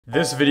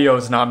This video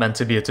is not meant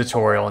to be a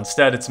tutorial.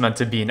 Instead, it's meant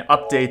to be an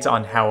update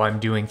on how I'm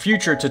doing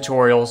future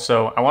tutorials.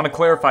 So I want to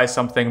clarify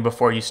something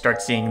before you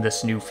start seeing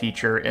this new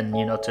feature in,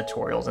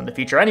 tutorials in the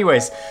future.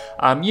 Anyways,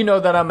 you know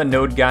that I'm a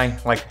Node guy.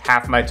 Like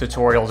half my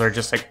tutorials are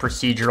just like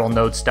procedural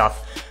Node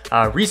stuff.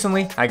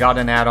 Recently, I got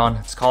an add-on.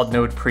 It's called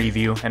Node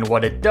Preview, and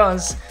what it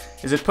does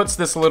is it puts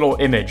this little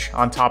image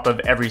on top of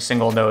every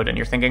single node, and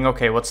you're thinking,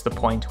 okay, what's the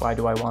point? Why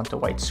do I want a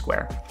white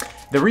square?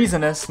 The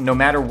reason is, no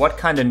matter what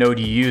kind of node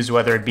you use,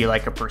 whether it be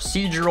like a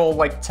procedural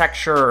like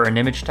texture or an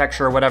image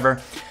texture or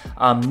whatever,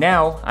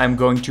 now I'm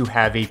going to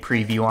have a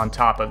preview on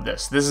top of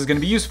this. This is going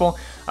to be useful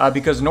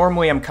because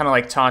normally I'm kind of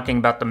like talking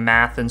about the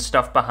math and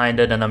stuff behind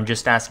it, and I'm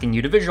just asking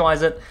you to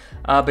visualize it.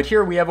 But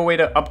here we have a way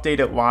to update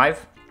it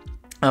live.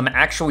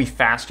 Actually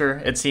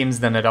faster, it seems,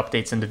 than it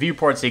updates into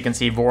viewport. So you can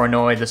see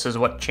Voronoi, this is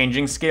what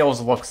changing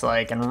scales looks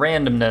like, and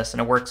randomness,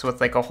 and it works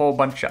with like a whole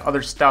bunch of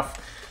other stuff.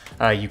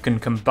 You can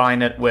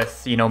combine it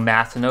with,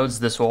 math nodes.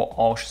 This will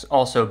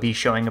also be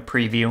showing a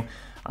preview.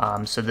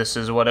 So this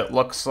is what it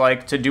looks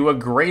like to do a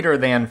greater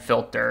than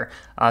filter,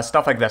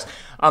 stuff like this.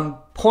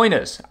 Point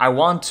is, I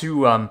want to,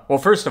 well,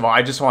 first of all,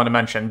 I just want to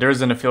mention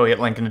there's an affiliate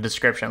link in the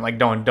description. Like,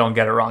 don't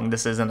get it wrong.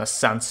 This isn't a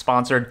sense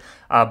sponsored,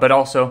 but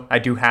also I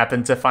do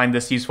happen to find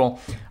this useful.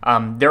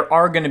 There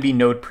are going to be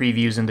node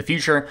previews in the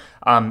future.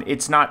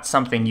 It's not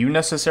something you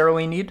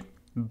necessarily need,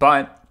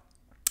 but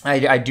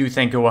I do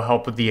think it will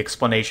help with the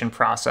explanation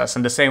process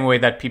in the same way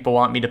that people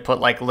want me to put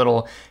like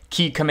little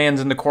key commands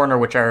in the corner,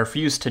 which I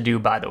refuse to do,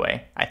 by the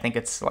way. I think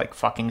it's like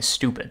fucking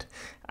stupid.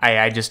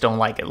 I just don't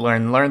like it.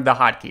 Learn the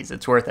hotkeys.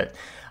 It's worth it.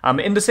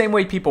 In the same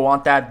way people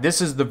want that,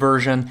 this is the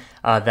version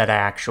that I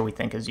actually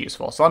think is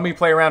useful. So let me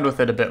play around with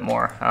it a bit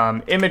more.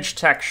 Image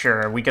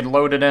texture, we could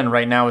load it in.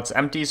 Right now it's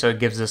empty, so it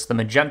gives us the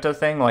magenta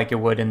thing like it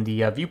would in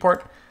the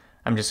viewport.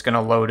 I'm just going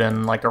to load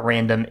in like a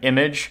random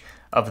image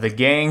of the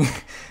gang,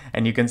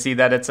 and you can see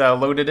that it's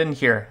loaded in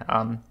here.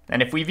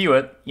 And if we view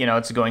it,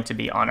 it's going to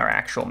be on our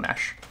actual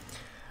mesh.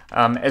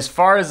 As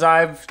far as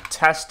I've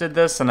tested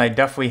this, and I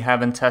definitely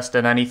haven't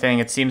tested anything,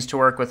 it seems to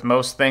work with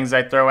most things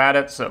I throw at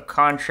it, so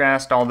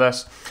contrast, all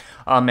this.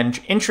 And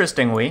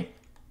interestingly,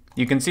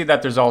 you can see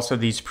that there's also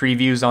these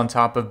previews on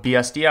top of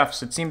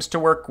BSDFs. It seems to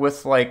work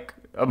with like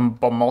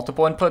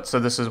multiple inputs, so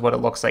this is what it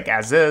looks like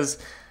as is.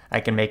 I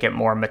can make it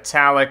more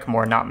metallic,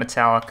 more not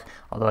metallic,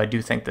 although I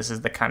do think this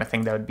is the kind of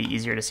thing that would be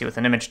easier to see with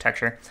an image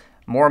texture.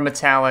 More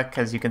metallic,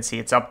 as you can see,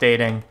 it's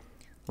updating.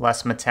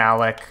 Less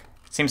metallic.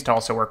 It seems to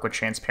also work with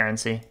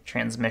transparency,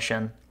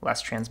 transmission,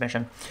 less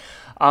transmission.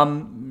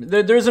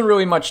 There isn't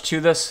really much to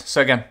this,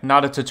 so again,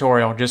 not a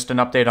tutorial, just an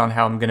update on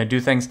how I'm going to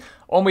do things.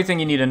 Only thing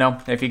you need to know,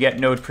 if you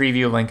get Node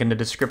Preview, link in the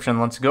description,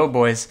 let's go,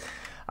 boys.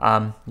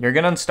 You're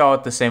going to install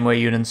it the same way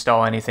you'd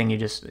install anything. You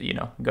just,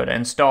 go to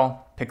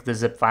install, pick the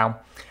zip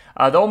file.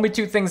 The only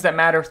two things that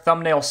matter,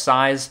 thumbnail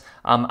size.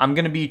 I'm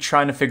going to be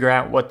trying to figure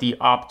out what the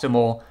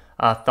optimal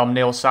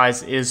thumbnail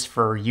size is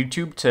for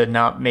YouTube to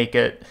not make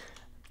it,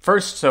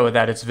 first, so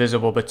that it's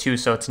visible, but two,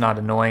 so it's not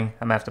annoying.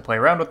 I'm going to have to play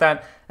around with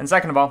that. And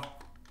second of all,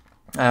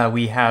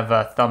 we have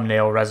a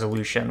thumbnail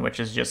resolution, which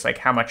is just like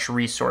how much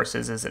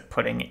resources is it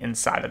putting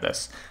inside of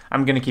this.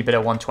 I'm going to keep it at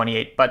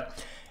 128,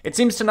 but it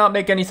seems to not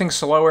make anything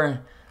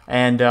slower.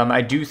 And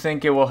I do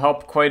think it will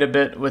help quite a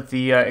bit with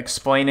the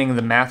explaining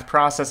the math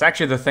process.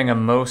 Actually, the thing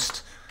I'm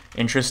most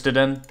interested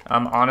in,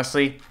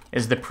 honestly,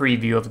 is the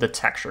preview of the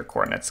texture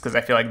coordinates, because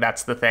I feel like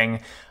that's the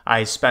thing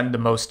I spend the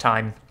most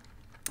time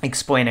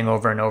explaining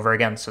over and over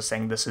again. So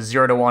saying this is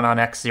 0 to 1 on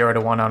X, 0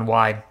 to 1 on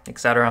Y,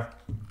 etc.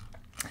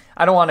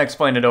 I don't want to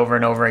explain it over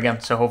and over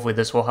again, so hopefully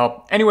this will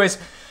help. Anyways,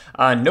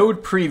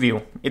 Node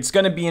Preview. It's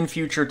going to be in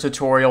future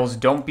tutorials.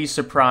 Don't be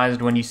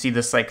surprised when you see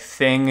this like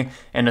thing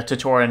in a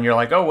tutorial and you're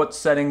like, oh, what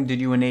setting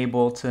did you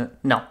enable to...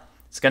 No,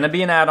 it's going to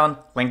be an add-on.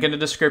 Link in the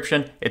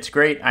description. It's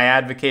great. I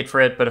advocate for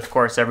it, but of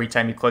course, every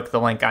time you click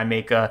the link, I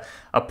make a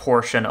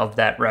portion of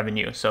that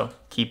revenue, so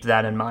keep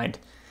that in mind.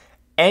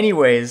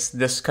 Anyways,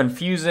 this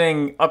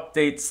confusing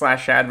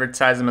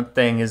update/advertisement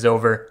thing is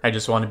over. I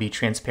just want to be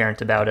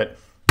transparent about it.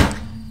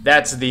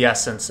 That's the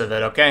essence of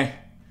it, okay?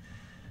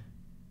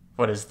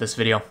 What is this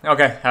video?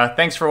 Okay,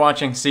 thanks for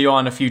watching. See you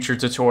on a future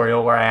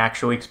tutorial where I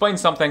actually explain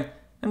something,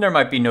 and there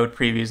might be node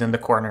previews in the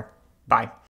corner. Bye.